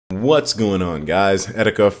What's going on, guys?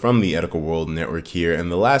 Etika from the Etika World Network here,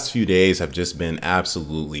 and the last few days have just been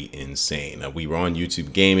absolutely insane. We were on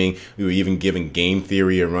YouTube Gaming. We were even giving Game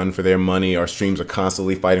Theory a run for their money. Our streams are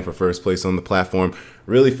constantly fighting for first place on the platform.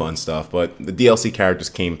 Really fun stuff, but the DLC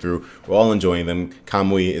characters came through. We're all enjoying them.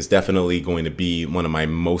 Kamui is definitely going to be one of my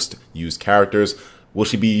most used characters. Will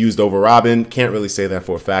she be used over Robin? Can't really say that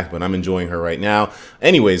for a fact, but I'm enjoying her right now.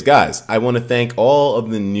 Anyways, guys, I want to thank all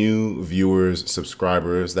of the new viewers,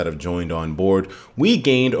 subscribers that have joined on board. We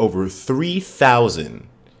gained over 3,000.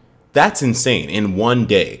 That's insane in one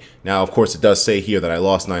day. Now, of course, it does say here that I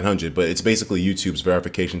lost 900, but it's basically YouTube's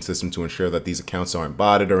verification system to ensure that these accounts aren't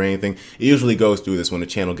botted or anything. It usually goes through this when a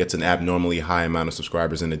channel gets an abnormally high amount of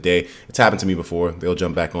subscribers in a day. It's happened to me before. They'll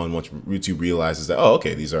jump back on once YouTube realizes that, oh,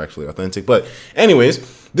 okay, these are actually authentic. But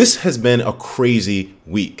anyways, this has been a crazy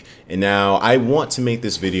week. And now I want to make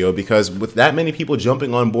this video because with that many people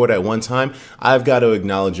jumping on board at one time, I've got to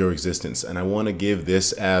acknowledge your existence. And I want to give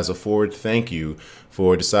this as a forward thank you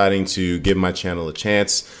for deciding to give my channel a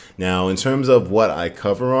chance. Now, in terms of what I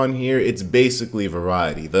cover on here, it's basically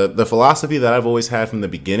variety. The philosophy that I've always had from the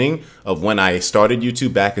beginning of when I started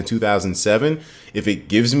YouTube back in 2007, if it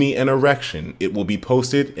gives me an erection, it will be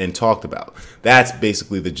posted and talked about. That's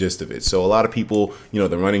basically the gist of it. So a lot of people,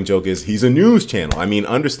 the running joke is he's a news channel. I mean,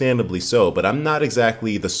 understandably so, but I'm not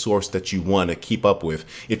exactly the source that you want to keep up with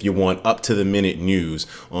if you want up to the minute news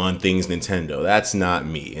on things Nintendo. That's not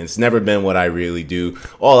me. And it's never been what I really do.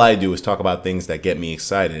 All I do is talk about things that get me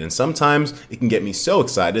excited. And sometimes it can get me so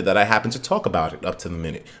excited that I happen to talk about it up to the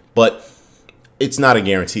minute. But it's not a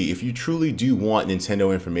guarantee. If you truly do want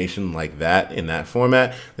Nintendo information like that in that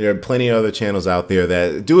format, there are plenty of other channels out there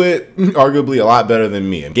that do it arguably a lot better than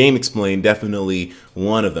me. And Game Explain, definitely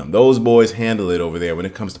one of them. Those boys handle it over there when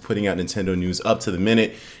it comes to putting out Nintendo news up to the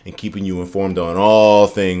minute and keeping you informed on all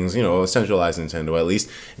things, centralized Nintendo at least.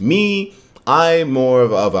 Me, I'm more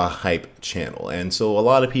of a hype channel, and so a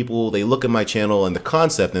lot of people, they look at my channel and the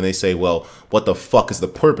concept and they say, well, what the fuck is the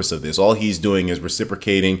purpose of this? All he's doing is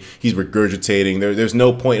reciprocating, he's regurgitating. There's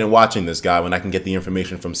no point in watching this guy when I can get the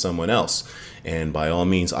information from someone else. And by all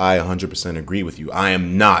means, I 100% agree with you. I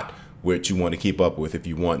am not what you want to keep up with if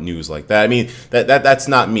you want news like that. I mean, that's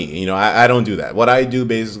not me. I don't do that. What I do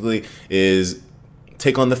basically is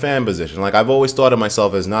take on the fan position. Like, I've always thought of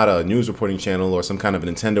myself as not a news reporting channel or some kind of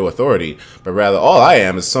Nintendo authority, but rather all I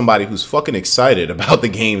am is somebody who's fucking excited about the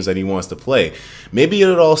games that he wants to play. Maybe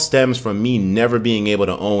it all stems from me never being able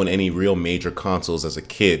to own any real major consoles as a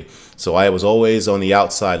kid. So I was always on the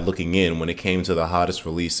outside looking in when it came to the hottest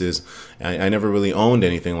releases. I never really owned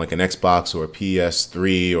anything like an Xbox or a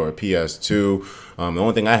PS3 or a PS2. The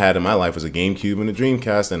only thing I had in my life was a GameCube and a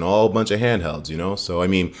Dreamcast and all a bunch of handhelds, So, I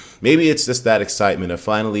mean, maybe it's just that excitement of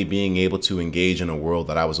finally being able to engage in a world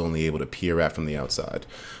that I was only able to peer at from the outside.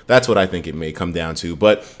 That's what I think it may come down to.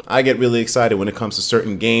 But I get really excited when it comes to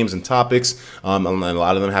certain games and topics. And a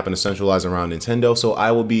lot of them happen to centralize around Nintendo. So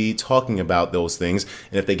I will be talking about those things.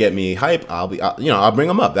 And if they get me hype, I'll bring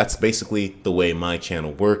them up. That's basically the way my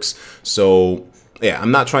channel works. So yeah,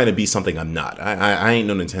 I'm not trying to be something I'm not. I ain't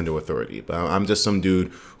no Nintendo authority, but I'm just some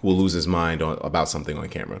dude who will lose his mind about something on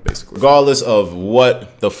camera, basically. Regardless of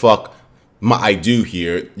what the fuck I do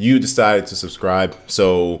here, you decided to subscribe.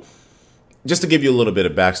 So just to give you a little bit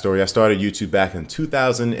of backstory, I started YouTube back in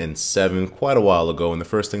 2007, quite a while ago, and the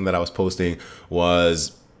first thing that I was posting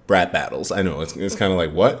was rap battles. I know, it's kind of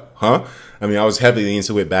like, what? Huh? I mean, I was heavily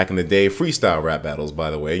into it back in the day. Freestyle rap battles,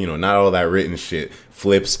 by the way. Not all that written shit.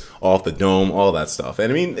 Flips off the dome, all that stuff.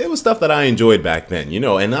 And I mean, it was stuff that I enjoyed back then,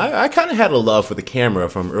 And I kind of had a love for the camera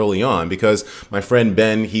from early on because my friend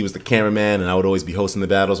Ben, he was the cameraman and I would always be hosting the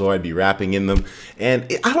battles or I'd be rapping in them. And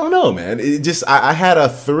I don't know, man. It just, I had a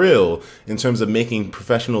thrill in terms of making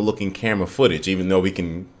professional looking camera footage, even though we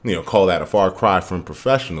can, call that a far cry from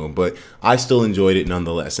professional, but I still enjoyed it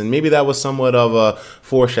nonetheless. And maybe that was somewhat of a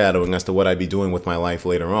foreshadowing as to what I'd be doing with my life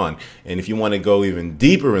later on. And if you want to go even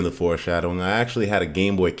deeper in the foreshadowing, I actually had a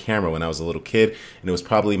Game Boy camera when I was a little kid, and it was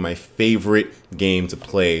probably my favorite game to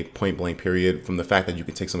play, point blank period, from the fact that you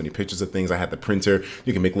can take so many pictures of things. I had the printer,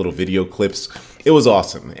 you can make little video clips. It was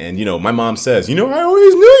awesome. And my mom says, I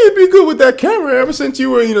always knew you'd be good with that camera ever since you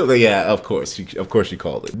were, yeah, of course she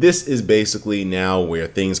called it. This is basically now where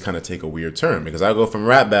things kind of take a weird turn because I go from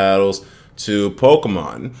rap battles to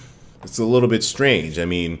Pokemon. It's a little bit strange. I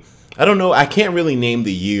mean, I don't know. I can't really name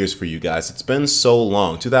the years for you guys. It's been so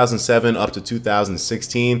long. 2007 up to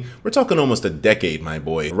 2016. We're talking almost a decade, my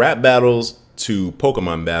boy. Rap battles to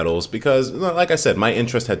Pokemon battles because, like I said, my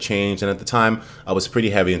interest had changed. And at the time, I was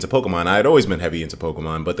pretty heavy into Pokemon. I had always been heavy into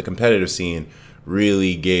Pokemon, but the competitive scene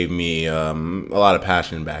really gave me a lot of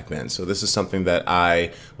passion back then. So this is something that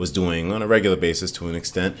I was doing on a regular basis to an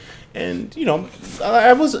extent. And, you know,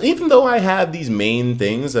 I was, even though I had these main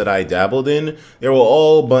things that I dabbled in, there were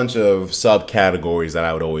all a bunch of subcategories that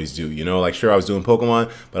I would always do. You know, like, sure, I was doing Pokemon,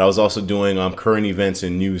 but I was also doing current events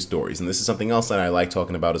and news stories. And this is something else that I like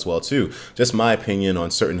talking about as well, too. Just my opinion on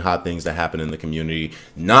certain hot things that happen in the community.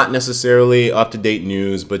 Not necessarily up-to-date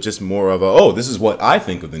news, but just more of a, oh, this is what I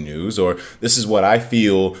think of the news, or this is what I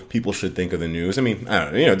feel people should think of the news. I mean, I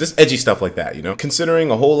don't know, you know, just edgy stuff like that, you know? Considering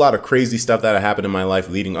a whole lot of crazy stuff that happened in my life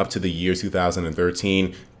leading up to the year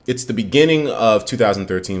 2013, it's the beginning of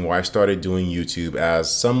 2013 where I started doing YouTube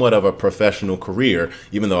as somewhat of a professional career,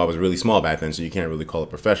 even though I was really small back then, so you can't really call it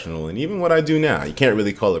professional. And even what I do now, you can't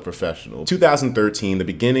really call it professional. 2013, the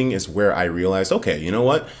beginning, is where I realized, okay, you know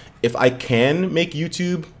what? If I can make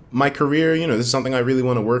YouTube my career, you know, this is something I really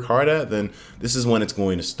want to work hard at, then this is when it's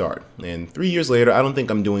going to start. And 3 years later, I don't think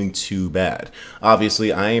I'm doing too bad.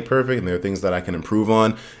 Obviously, I ain't perfect, and there are things that I can improve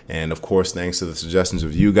on. And of course, thanks to the suggestions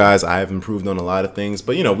of you guys, I have improved on a lot of things.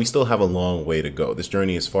 But, you know, we still have a long way to go. This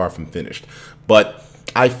journey is far from finished. But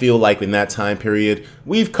I feel like in that time period,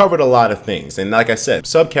 we've covered a lot of things. And like I said,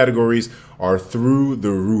 subcategories are through the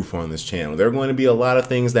roof on this channel. There are going to be a lot of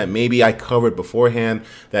things that maybe I covered beforehand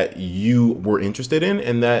that you were interested in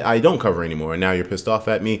and that I don't cover anymore. And now you're pissed off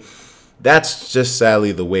at me. That's just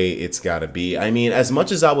sadly the way it's gotta be. I mean, as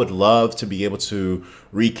much as I would love to be able to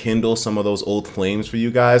rekindle some of those old flames for you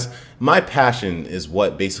guys, my passion is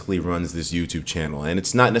what basically runs this YouTube channel. And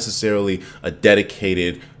it's not necessarily a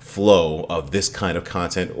dedicated flow of this kind of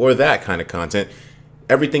content or that kind of content.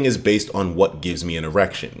 Everything is based on what gives me an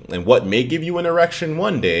erection. And what may give you an erection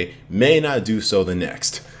one day may not do so the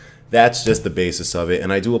next. That's just the basis of it.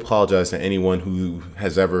 And I do apologize to anyone who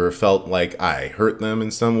has ever felt like I hurt them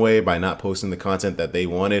in some way by not posting the content that they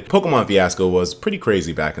wanted. Pokemon Fiasco was pretty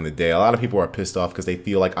crazy back in the day. A lot of people are pissed off because they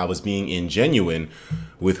feel like I was being ingenuine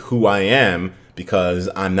with who I am because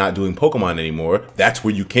I'm not doing Pokemon anymore. That's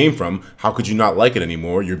where you came from. How could you not like it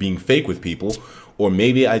anymore? You're being fake with people. Or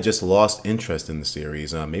maybe I just lost interest in the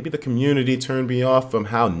series. Maybe the community turned me off from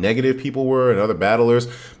how negative people were and other battlers.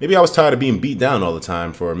 Maybe I was tired of being beat down all the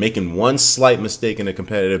time for making one slight mistake in a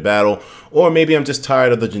competitive battle. Or maybe I'm just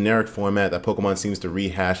tired of the generic format that Pokemon seems to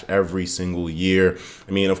rehash every single year.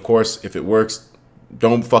 I mean, of course, if it works,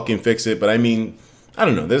 don't fucking fix it. But I mean, I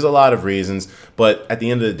don't know. There's a lot of reasons, but at the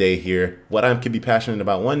end of the day here, what I could be passionate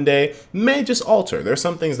about one day may just alter. There's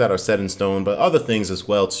some things that are set in stone, but other things as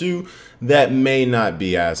well too that may not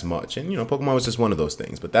be as much. And you know, Pokemon was just one of those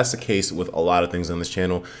things, but that's the case with a lot of things on this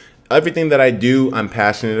channel. Everything that I do, I'm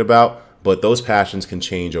passionate about, but those passions can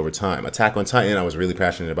change over time. Attack on Titan, I was really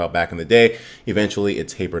passionate about back in the day. Eventually, it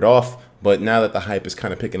tapered off. But now that the hype is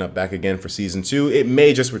kind of picking up back again for Season 2, it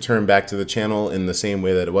may just return back to the channel in the same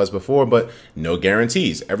way that it was before, but no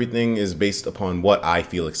guarantees. Everything is based upon what I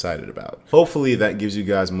feel excited about. Hopefully that gives you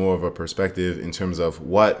guys more of a perspective in terms of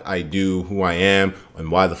what I do, who I am,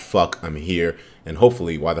 and why the fuck I'm here, and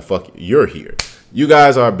hopefully why the fuck you're here. You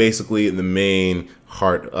guys are basically the main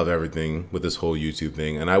heart of everything with this whole YouTube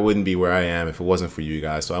thing, and I wouldn't be where I am if it wasn't for you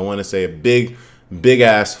guys. So I want to say a big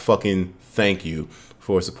ass fucking thank you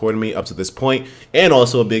for supporting me up to this point, and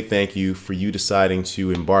also a big thank you for you deciding to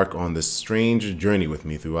embark on this strange journey with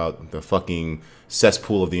me throughout the fucking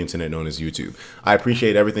cesspool of the internet known as YouTube. I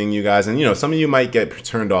appreciate everything, you guys, and you know, some of you might get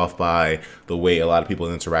turned off by the way a lot of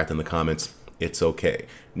people interact in the comments. It's okay.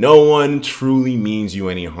 No one truly means you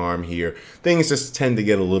any harm here. Things just tend to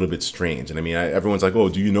get a little bit strange. And I mean, everyone's like, oh,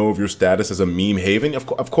 do you know of your status as a meme haven?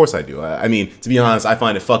 Of course I do. I mean, to be honest, I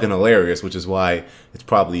find it fucking hilarious, which is why it's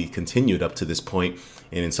probably continued up to this point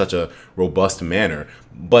and in such a robust manner.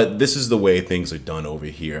 But this is the way things are done over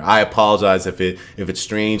here. I apologize if it's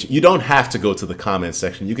strange. You don't have to go to the comments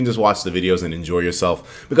section. You can just watch the videos and enjoy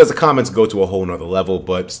yourself, because the comments go to a whole nother level.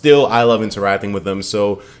 But still, I love interacting with them.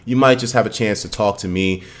 So you might just have a chance to talk to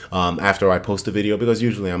me after I post a video, because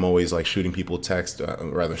usually I'm always like shooting people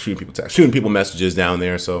messages down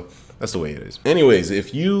there. So that's the way it is. Anyways,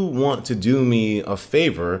 if you want to do me a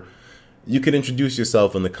favor, you could introduce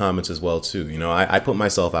yourself in the comments as well too. You know, I put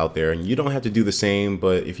myself out there, and you don't have to do the same,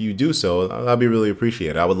 but if you do so, I'll be really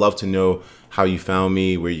appreciated. I would love to know how you found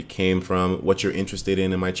me, where you came from, what you're interested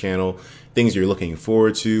in my channel, things you're looking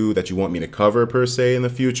forward to that you want me to cover per se in the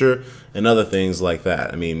future, and other things like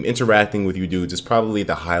that. I mean, interacting with you dudes is probably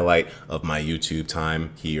the highlight of my YouTube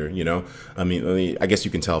time here, you know? I mean, I guess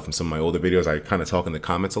you can tell from some of my older videos, I kind of talk in the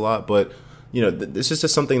comments a lot, but you know, this is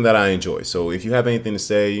just something that I enjoy. So if you have anything to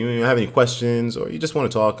say, you have any questions, or you just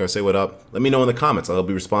want to talk or say what up, let me know in the comments. I'll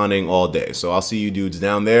be responding all day. So I'll see you dudes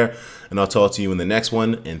down there, and I'll talk to you in the next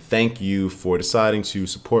one. And thank you for deciding to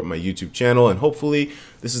support my YouTube channel. And hopefully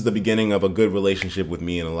this is the beginning of a good relationship with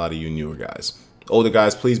me and a lot of you newer guys. Older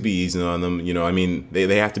guys, please be easy on them. You know, I mean,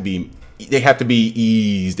 they have to be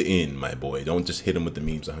eased in, my boy. Don't just hit them with the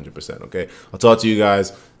memes 100%, okay? I'll talk to you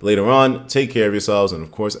guys later on. Take care of yourselves. And,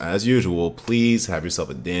 of course, as usual, please have yourself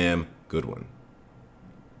a damn good one.